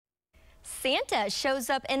Santa shows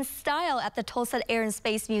up in style at the Tulsa Air and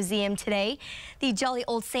Space Museum today. The jolly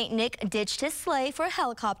old Saint Nick ditched his sleigh for a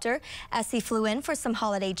helicopter as he flew in for some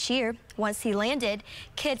holiday cheer. Once he landed,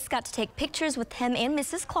 kids got to take pictures with him and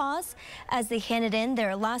Mrs. Claus as they handed in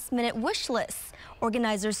their last-minute wish lists.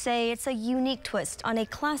 Organizers say it's a unique twist on a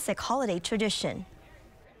classic holiday tradition.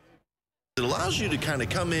 It allows you to kind of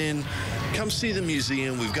come in, come see the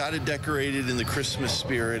museum. We've got it decorated in the Christmas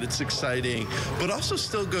spirit. It's exciting, but also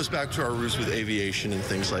still goes back to our roots with aviation and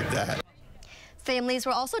things like that. Families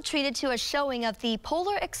were also treated to a showing of the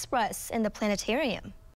Polar Express in the planetarium.